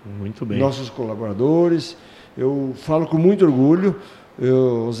importante. Muito bem. Nossos colaboradores, eu falo com muito orgulho,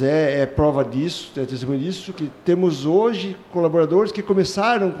 o Zé é prova disso, é testemunho disso, que temos hoje colaboradores que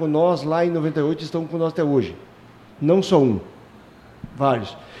começaram com nós lá em 98 e estão com nós até hoje. Não só um,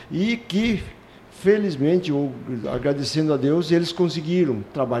 vários. E que, felizmente, agradecendo a Deus, eles conseguiram,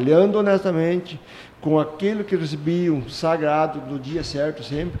 trabalhando honestamente, com aquilo que recebiam, sagrado, do dia certo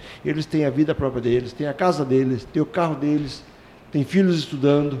sempre, eles têm a vida própria deles, têm a casa deles, têm o carro deles, têm filhos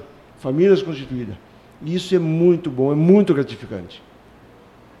estudando, famílias constituídas. Isso é muito bom, é muito gratificante.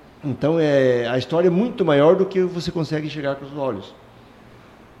 Então, a história é muito maior do que você consegue enxergar com os olhos.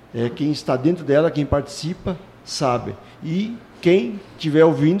 Quem está dentro dela, quem participa, sabe. E quem estiver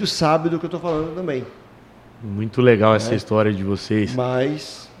ouvindo, sabe do que eu estou falando também. Muito legal essa história de vocês.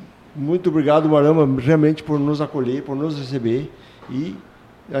 Mas, muito obrigado, Moarama, realmente por nos acolher, por nos receber. E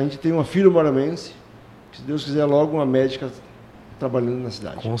a gente tem uma filha moaramense, que, se Deus quiser, logo uma médica trabalhando na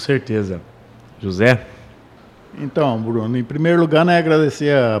cidade. Com certeza. José? Então, Bruno, em primeiro lugar, né,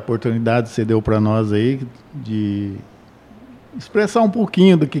 agradecer a oportunidade que você deu para nós aí de expressar um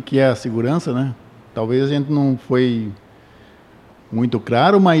pouquinho do que é a segurança, né? Talvez a gente não foi muito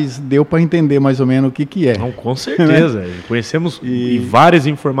claro, mas deu para entender mais ou menos o que é. Não, com certeza. Conhecemos e várias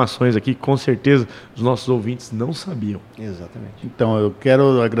informações aqui que com certeza os nossos ouvintes não sabiam. Exatamente. Então, eu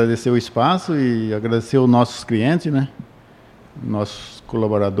quero agradecer o espaço e agradecer os nossos clientes, né? Nossos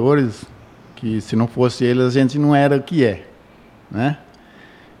colaboradores, que se não fosse eles, a gente não era o que é, né?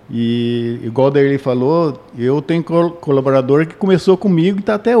 E, igual o Derli falou, eu tenho colaborador que começou comigo e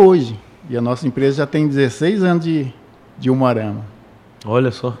está até hoje. E a nossa empresa já tem 16 anos de Umuarama. Olha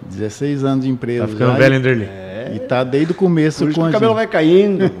só. 16 anos de empresa. Tá ficando velho, hein, Derli? E tá desde o começo. Por isso que o cabelo vai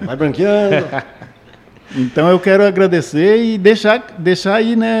caindo, vai branqueando. Então eu quero agradecer e deixar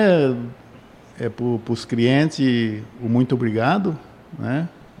aí, né, para os clientes o muito obrigado, né?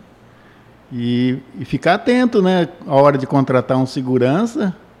 E ficar atento, né, a hora de contratar um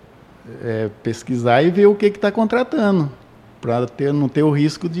segurança, pesquisar e ver o que está contratando, para não ter o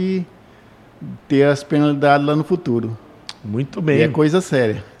risco de ter as penalidades lá no futuro. Muito bem. E é coisa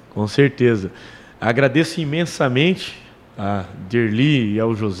séria. Com certeza. Agradeço imensamente a Derli e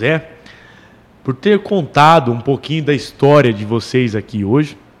ao José por ter contado um pouquinho da história de vocês aqui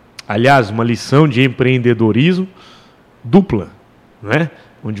hoje. Aliás, uma lição de empreendedorismo dupla, né?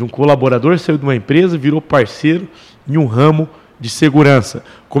 Onde um colaborador saiu de uma empresa e virou parceiro em um ramo de segurança.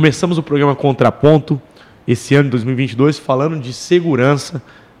 Começamos o programa Contraponto esse ano de 2022 falando de segurança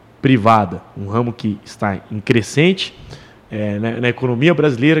privada, um ramo que está em crescente na economia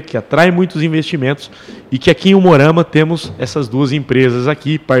brasileira, que atrai muitos investimentos e que aqui em Umuarama temos essas duas empresas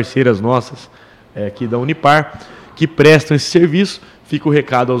aqui, parceiras nossas aqui da Unipar, que prestam esse serviço. Fica o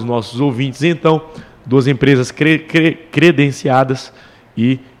recado aos nossos ouvintes, então, duas empresas credenciadas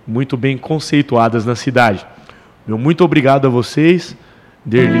e muito bem conceituadas na cidade. Meu muito obrigado a vocês,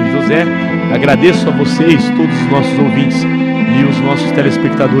 Derli e José. Agradeço a vocês, todos os nossos ouvintes e os nossos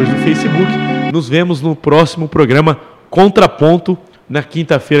telespectadores do Facebook. Nos vemos no próximo programa Contraponto, na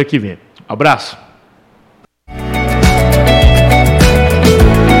quinta-feira que vem. Abraço!